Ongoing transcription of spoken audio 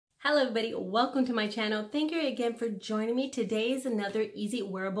Hello everybody, welcome to my channel. Thank you again for joining me. Today is another easy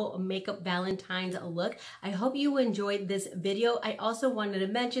wearable makeup Valentine's look. I hope you enjoyed this video. I also wanted to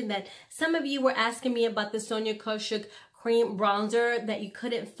mention that some of you were asking me about the Sonia Kashuk cream bronzer, that you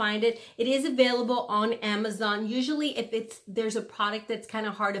couldn't find it. It is available on Amazon. Usually if there's a product that's kind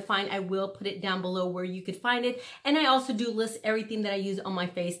of hard to find, I will put it down below where you could find it. And I also do list everything that I use on my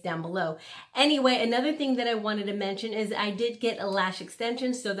face down below. Anyway, another thing that I wanted to mention is I did get a lash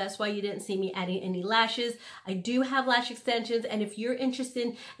extension, so that's why you didn't see me adding any lashes. I do have lash extensions, and if you're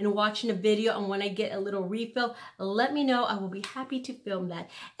interested in watching a video and when I get a little refill, let me know. I will be happy to film that.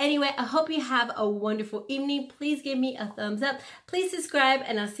 Anyway, I hope you have a wonderful evening. Please give me a thumbs up. Please subscribe,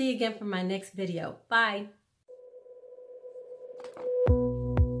 and I'll see you again for my next video. Bye.